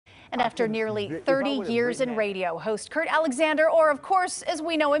And after nearly 30 years in radio, host Kurt Alexander, or of course, as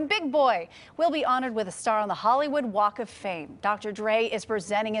we know him, Big Boy, will be honored with a star on the Hollywood Walk of Fame. Dr. Dre is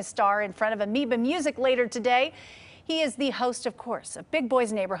presenting his star in front of Amoeba Music later today. He is the host, of course, of Big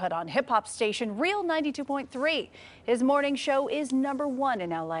Boy's Neighborhood on hip-hop station Real 92.3. His morning show is #1 in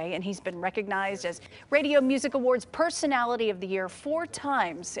LA, and he's been recognized as Radio Music Awards Personality of the Year 4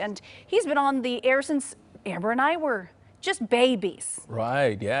 times. And he's been on the air since Amber and I were just babies.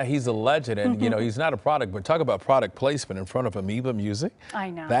 Right, yeah, he's a legend, and you know, he's not a product, but talk about product placement in front of Amoeba Music. I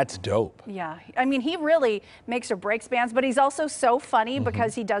know. That's dope. Yeah, I mean, he really makes or breaks bands, but he's also so funny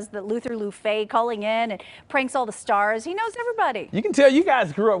because he does the Luther Lou Fay calling in and pranks all the stars. He knows everybody. You can tell you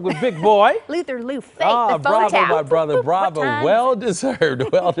guys grew up with Big Boy. Luther Lou Fay, Ah, the phone bravo, tap. my brother, bravo. What time? Well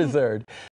deserved, well deserved.